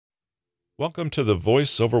Welcome to the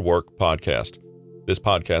Voice Over Work podcast. This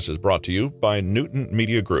podcast is brought to you by Newton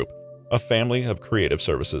Media Group, a family of creative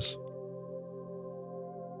services.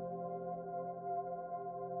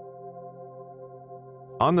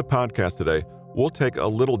 On the podcast today, we'll take a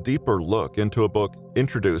little deeper look into a book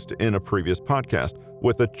introduced in a previous podcast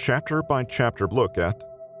with a chapter-by-chapter look at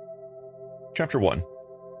Chapter 1.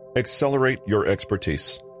 Accelerate Your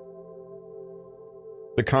Expertise.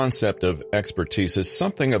 The concept of expertise is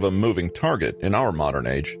something of a moving target in our modern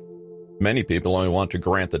age. Many people only want to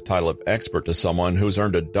grant the title of expert to someone who's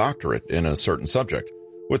earned a doctorate in a certain subject,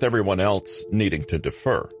 with everyone else needing to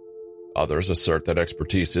defer. Others assert that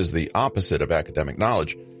expertise is the opposite of academic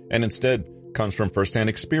knowledge, and instead comes from first-hand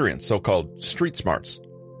experience, so-called street smarts.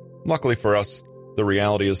 Luckily for us, the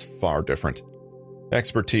reality is far different.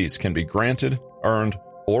 Expertise can be granted, earned,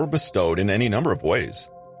 or bestowed in any number of ways,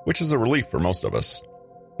 which is a relief for most of us.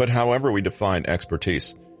 But however we define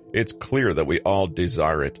expertise, it's clear that we all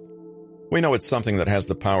desire it. We know it's something that has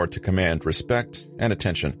the power to command respect and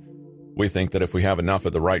attention. We think that if we have enough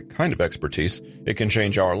of the right kind of expertise, it can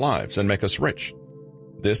change our lives and make us rich.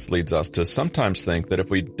 This leads us to sometimes think that if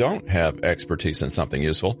we don't have expertise in something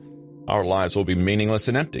useful, our lives will be meaningless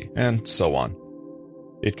and empty, and so on.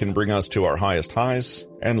 It can bring us to our highest highs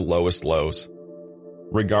and lowest lows.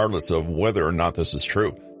 Regardless of whether or not this is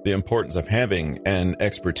true, the importance of having an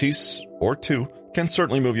expertise or two can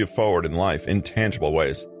certainly move you forward in life in tangible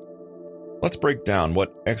ways. Let's break down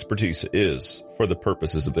what expertise is for the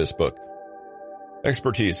purposes of this book.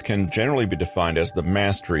 Expertise can generally be defined as the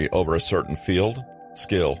mastery over a certain field,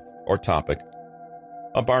 skill, or topic.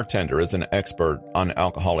 A bartender is an expert on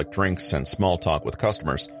alcoholic drinks and small talk with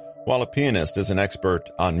customers, while a pianist is an expert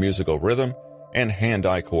on musical rhythm and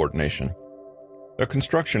hand-eye coordination. A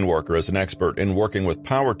construction worker is an expert in working with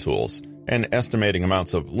power tools and estimating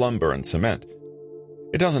amounts of lumber and cement.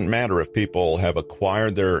 It doesn't matter if people have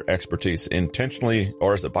acquired their expertise intentionally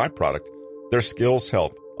or as a byproduct, their skills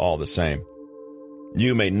help all the same.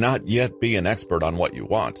 You may not yet be an expert on what you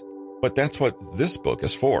want, but that's what this book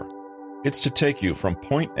is for. It's to take you from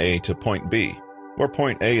point A to point B, where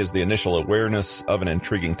point A is the initial awareness of an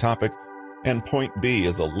intriguing topic, and point B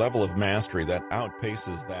is a level of mastery that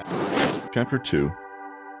outpaces that. Chapter 2.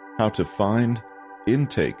 How to find,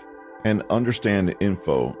 intake, and understand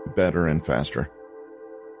info better and faster.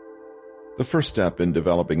 The first step in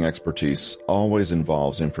developing expertise always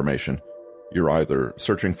involves information. You're either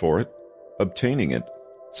searching for it, obtaining it,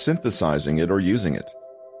 synthesizing it, or using it.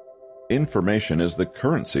 Information is the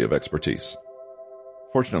currency of expertise.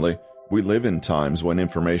 Fortunately, we live in times when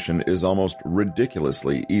information is almost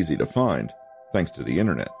ridiculously easy to find, thanks to the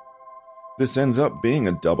internet. This ends up being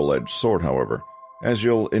a double-edged sword, however, as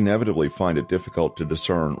you'll inevitably find it difficult to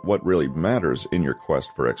discern what really matters in your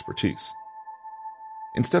quest for expertise.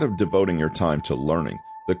 Instead of devoting your time to learning,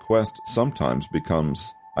 the quest sometimes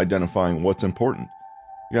becomes identifying what's important.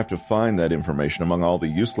 You have to find that information among all the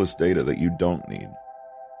useless data that you don't need.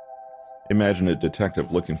 Imagine a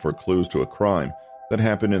detective looking for clues to a crime that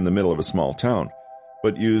happened in the middle of a small town,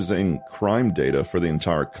 but using crime data for the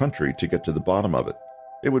entire country to get to the bottom of it.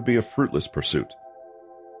 It would be a fruitless pursuit.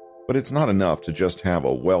 But it's not enough to just have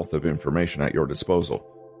a wealth of information at your disposal.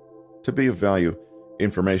 To be of value,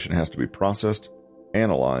 information has to be processed,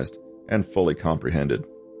 analyzed, and fully comprehended.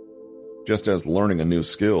 Just as learning a new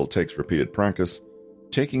skill takes repeated practice,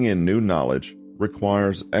 taking in new knowledge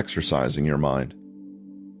requires exercising your mind.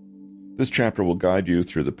 This chapter will guide you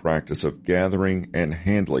through the practice of gathering and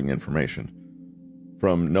handling information,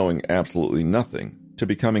 from knowing absolutely nothing to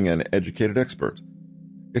becoming an educated expert.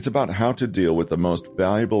 It's about how to deal with the most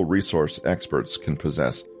valuable resource experts can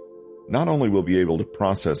possess. Not only will you be able to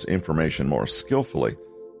process information more skillfully,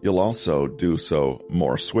 you'll also do so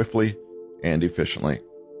more swiftly and efficiently.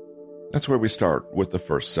 That's where we start with the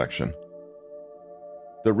first section.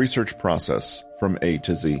 The research process from A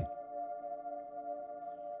to Z.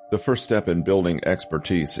 The first step in building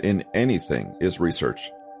expertise in anything is research,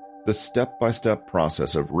 the step-by-step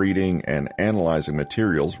process of reading and analyzing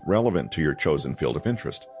materials relevant to your chosen field of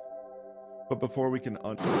interest. But before we can...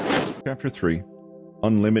 Chapter 3.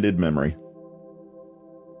 Unlimited Memory.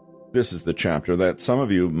 This is the chapter that some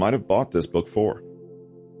of you might have bought this book for.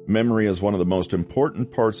 Memory is one of the most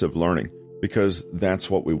important parts of learning because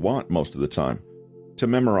that's what we want most of the time. To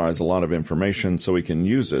memorize a lot of information so we can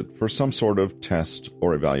use it for some sort of test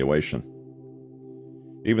or evaluation.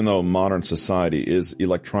 Even though modern society is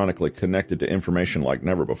electronically connected to information like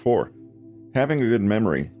never before, having a good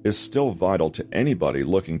memory is still vital to anybody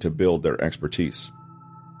looking to build their expertise.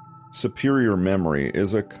 Superior memory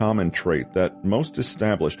is a common trait that most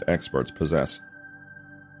established experts possess.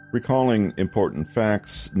 Recalling important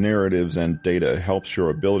facts, narratives, and data helps your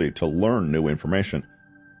ability to learn new information.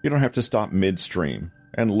 You don't have to stop midstream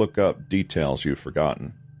and look up details you've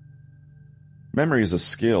forgotten. Memory is a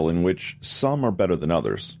skill in which some are better than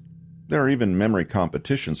others. There are even memory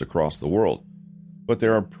competitions across the world, but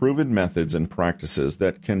there are proven methods and practices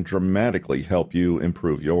that can dramatically help you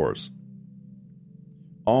improve yours.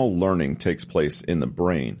 All learning takes place in the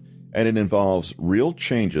brain, and it involves real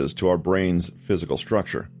changes to our brain's physical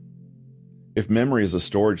structure. If memory is a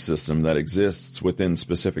storage system that exists within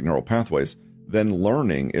specific neural pathways, then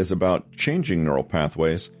learning is about changing neural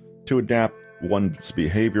pathways to adapt one's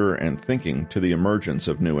behavior and thinking to the emergence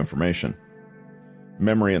of new information.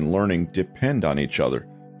 Memory and learning depend on each other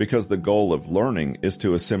because the goal of learning is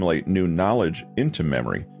to assimilate new knowledge into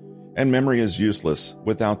memory, and memory is useless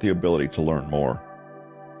without the ability to learn more.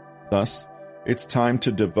 Thus, it's time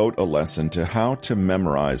to devote a lesson to how to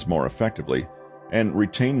memorize more effectively and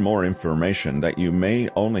retain more information that you may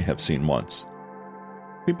only have seen once.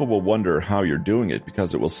 People will wonder how you're doing it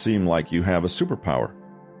because it will seem like you have a superpower.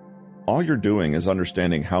 All you're doing is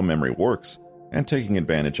understanding how memory works and taking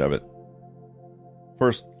advantage of it.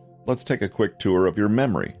 First, let's take a quick tour of your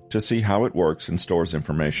memory to see how it works and stores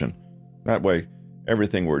information. That way,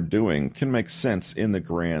 everything we're doing can make sense in the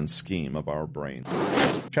grand scheme of our brain.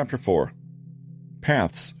 Chapter 4.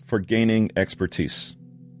 Paths for Gaining Expertise.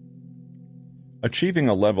 Achieving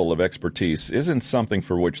a level of expertise isn't something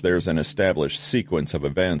for which there's an established sequence of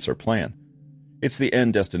events or plan. It's the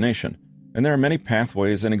end destination, and there are many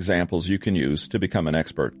pathways and examples you can use to become an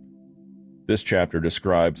expert. This chapter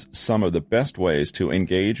describes some of the best ways to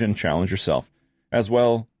engage and challenge yourself, as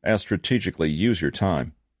well as strategically use your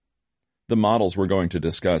time. The models we're going to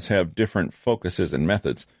discuss have different focuses and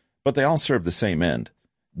methods, but they all serve the same end: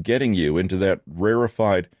 getting you into that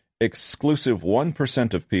rarefied, exclusive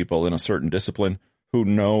 1% of people in a certain discipline who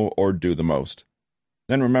know or do the most.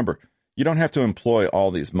 Then remember, you don't have to employ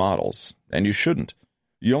all these models, and you shouldn't.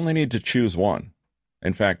 You only need to choose one.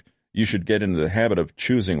 In fact, you should get into the habit of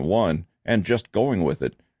choosing one and just going with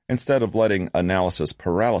it, instead of letting analysis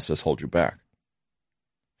paralysis hold you back.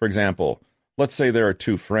 For example, let's say there are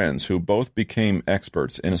two friends who both became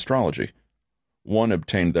experts in astrology. One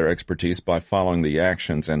obtained their expertise by following the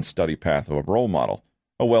actions and study path of a role model,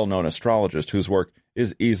 a well-known astrologist whose work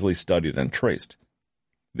is easily studied and traced.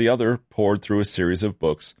 The other poured through a series of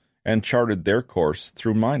books and charted their course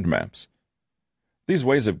through mind maps. These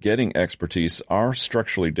ways of getting expertise are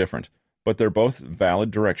structurally different, but they're both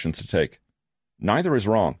valid directions to take. Neither is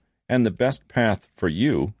wrong, and the best path for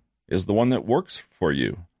you is the one that works for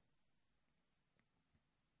you.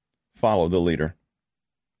 Follow the leader.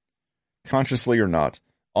 Consciously or not,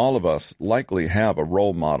 all of us likely have a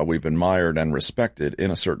role model we've admired and respected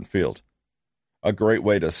in a certain field. A great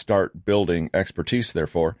way to start building expertise,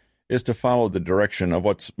 therefore, is to follow the direction of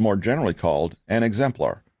what's more generally called an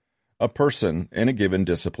exemplar, a person in a given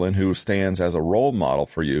discipline who stands as a role model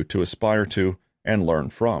for you to aspire to and learn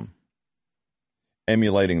from.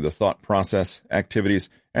 Emulating the thought process, activities,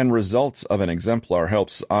 and results of an exemplar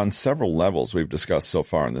helps on several levels we've discussed so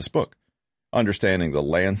far in this book: understanding the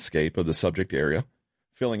landscape of the subject area,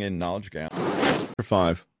 filling in knowledge gaps. Chapter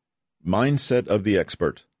 5. Mindset of the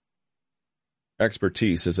Expert.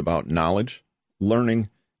 Expertise is about knowledge, learning,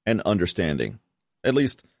 and understanding. At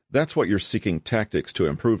least, that's what you're seeking tactics to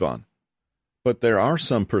improve on. But there are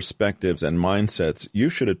some perspectives and mindsets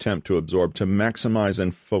you should attempt to absorb to maximize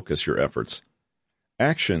and focus your efforts.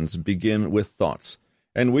 Actions begin with thoughts,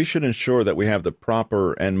 and we should ensure that we have the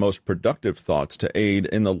proper and most productive thoughts to aid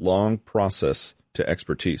in the long process to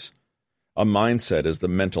expertise. A mindset is the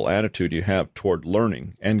mental attitude you have toward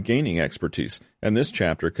learning and gaining expertise, and this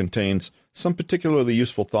chapter contains some particularly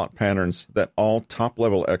useful thought patterns that all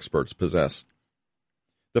top-level experts possess.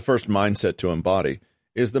 The first mindset to embody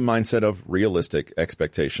is the mindset of realistic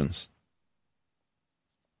expectations.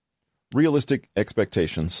 Realistic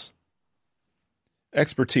expectations.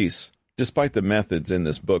 Expertise, despite the methods in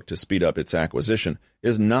this book to speed up its acquisition,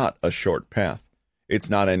 is not a short path. It's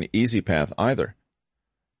not an easy path either.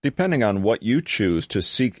 Depending on what you choose to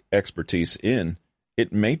seek expertise in,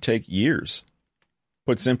 it may take years.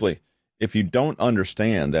 Put simply, if you don't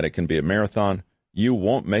understand that it can be a marathon, you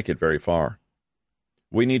won't make it very far.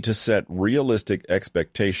 We need to set realistic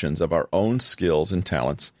expectations of our own skills and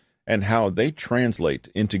talents and how they translate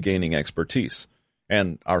into gaining expertise,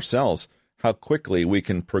 and ourselves, how quickly we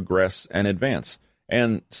can progress and advance,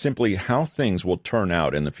 and simply how things will turn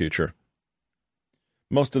out in the future.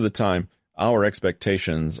 Most of the time, our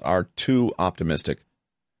expectations are too optimistic.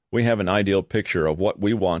 We have an ideal picture of what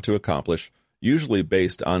we want to accomplish, usually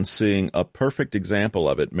based on seeing a perfect example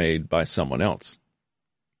of it made by someone else.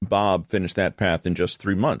 Bob finished that path in just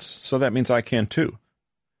 3 months, so that means I can too.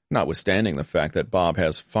 Notwithstanding the fact that Bob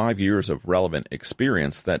has 5 years of relevant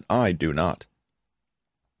experience that I do not.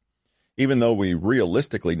 Even though we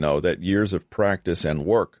realistically know that years of practice and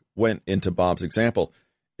work went into Bob's example,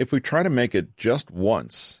 if we try to make it just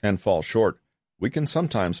once and fall short, we can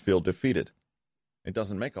sometimes feel defeated. It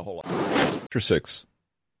doesn't make a whole lot. Chapter 6.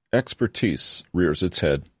 Expertise rears its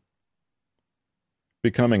head.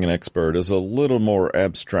 Becoming an expert is a little more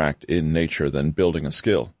abstract in nature than building a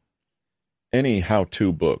skill. Any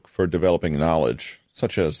how-to book for developing knowledge,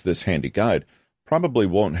 such as this handy guide, probably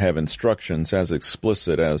won't have instructions as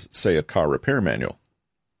explicit as, say, a car repair manual.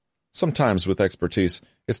 Sometimes with expertise,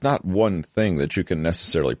 it's not one thing that you can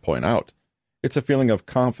necessarily point out. It's a feeling of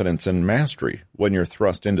confidence and mastery when you're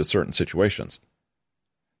thrust into certain situations.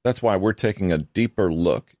 That's why we're taking a deeper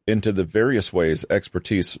look into the various ways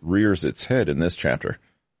expertise rears its head in this chapter.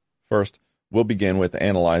 First, we'll begin with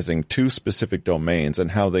analyzing 2 specific domains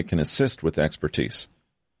and how they can assist with expertise.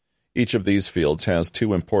 Each of these fields has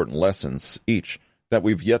 2 important lessons each that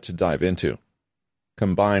we've yet to dive into.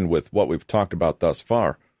 Combined with what we've talked about thus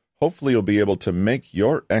far, hopefully you'll be able to make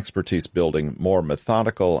your expertise building more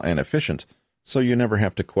methodical and efficient so you never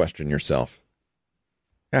have to question yourself.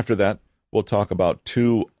 After that, we'll talk about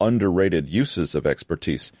 2 underrated uses of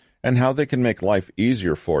expertise and how they can make life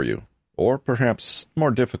easier for you, or perhaps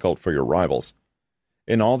more difficult for your rivals.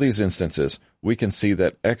 In all these instances, we can see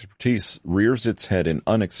that expertise rears its head in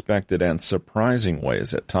unexpected and surprising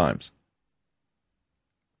ways at times.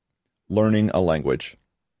 Learning a language.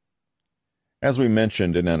 As we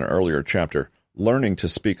mentioned in an earlier chapter, learning to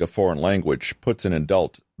speak a foreign language puts an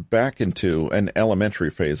adult back into an elementary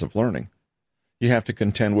phase of learning. You have to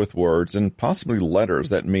contend with words and possibly letters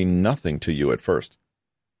that mean nothing to you at first.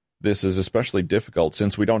 This is especially difficult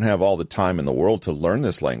since we don't have all the time in the world to learn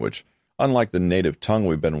this language, unlike the native tongue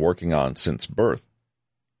we've been working on since birth.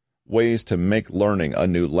 Ways to make learning a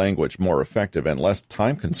new language more effective and less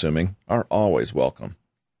time-consuming are always welcome.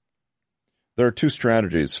 There are 2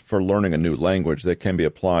 strategies for learning a new language that can be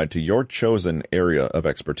applied to your chosen area of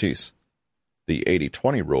expertise: the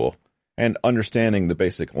 80-20 rule and understanding the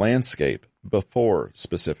basic landscape before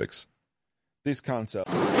specifics. These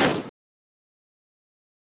concepts.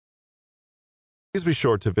 Please be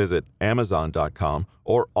sure to visit Amazon.com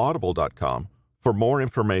or Audible.com for more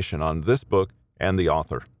information on this book and the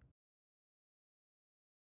author.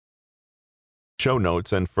 Show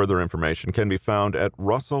notes and further information can be found at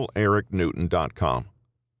RussellEricNewton.com.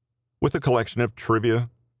 With a collection of trivia,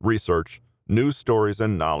 research, news stories,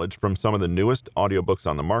 and knowledge from some of the newest audiobooks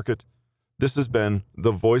on the market, this has been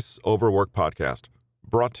the Voice Over Work Podcast,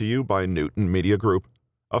 brought to you by Newton Media Group,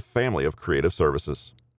 a family of creative services.